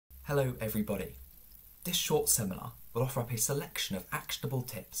Hello everybody. This short seminar will offer up a selection of actionable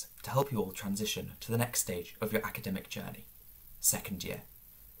tips to help you all transition to the next stage of your academic journey, second year.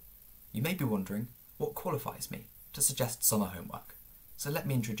 You may be wondering what qualifies me to suggest summer homework, so let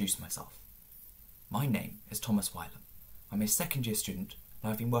me introduce myself. My name is Thomas Wylam. I'm a second year student and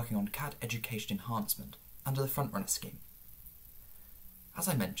I've been working on CAD education enhancement under the Frontrunner scheme. As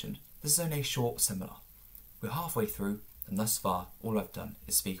I mentioned, this is only a short seminar. We're halfway through and thus far all I've done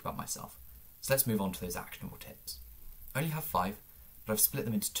is speak about myself. So let's move on to those actionable tips. I only have 5, but I've split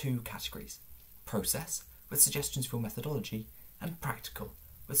them into 2 categories. Process, with suggestions for your methodology, and practical,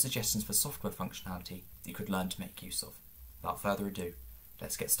 with suggestions for software functionality that you could learn to make use of. Without further ado,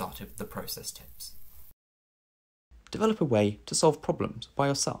 let's get started with the process tips. Develop a way to solve problems by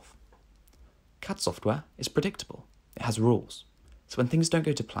yourself. CAD software is predictable. It has rules. So when things don't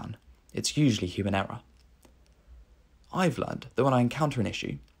go to plan, it's usually human error. I've learned that when I encounter an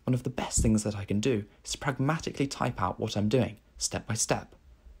issue, one of the best things that I can do is to pragmatically type out what I'm doing, step by step.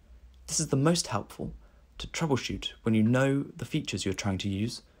 This is the most helpful to troubleshoot when you know the features you're trying to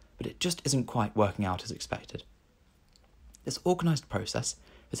use, but it just isn't quite working out as expected. This organised process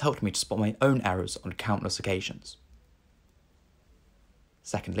has helped me to spot my own errors on countless occasions.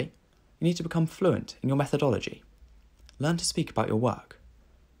 Secondly, you need to become fluent in your methodology. Learn to speak about your work.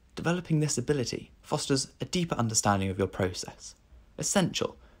 Developing this ability fosters a deeper understanding of your process,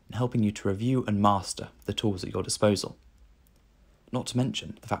 essential in helping you to review and master the tools at your disposal. Not to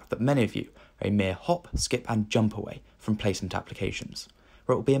mention the fact that many of you are a mere hop, skip and jump away from placement applications,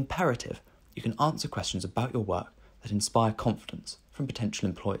 where it will be imperative you can answer questions about your work that inspire confidence from potential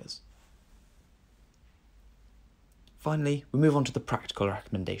employers. Finally, we move on to the practical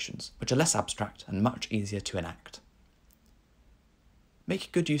recommendations, which are less abstract and much easier to enact.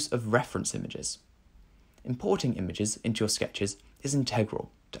 Make good use of reference images. Importing images into your sketches is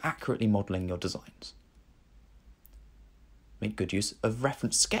integral to accurately modelling your designs. Make good use of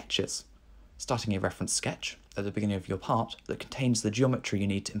reference sketches. Starting a reference sketch at the beginning of your part that contains the geometry you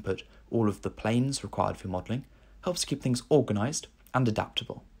need to input all of the planes required for modelling helps keep things organised and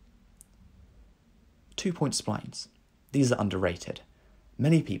adaptable. 2-point splines. These are underrated.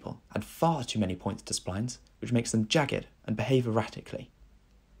 Many people add far too many points to splines, which makes them jagged and behave erratically.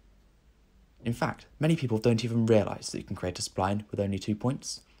 In fact, many people don't even realise that you can create a spline with only 2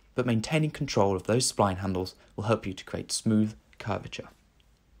 points, but maintaining control of those spline handles will help you to create smooth curvature.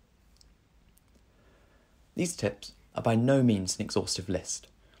 These tips are by no means an exhaustive list.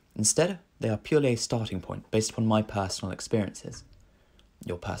 Instead, they are purely a starting point based upon my personal experiences.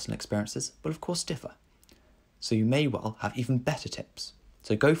 Your personal experiences will of course differ, so you may well have even better tips.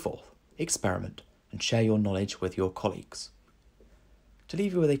 So go forth, experiment, and share your knowledge with your colleagues. To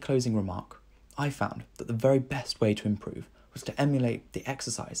leave you with a closing remark, I found that the very best way to improve was to emulate the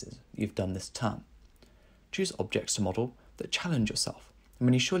exercises you've done this term. Choose objects to model that challenge yourself, and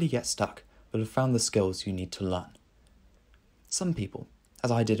when you surely get stuck, you'll have found the skills you need to learn. Some people,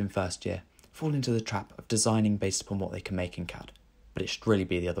 as I did in first year, fall into the trap of designing based upon what they can make in CAD, but it should really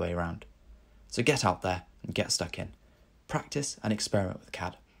be the other way around. So get out there and get stuck in. Practice and experiment with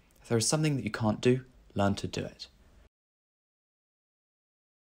CAD. If there is something that you can't do, learn to do it.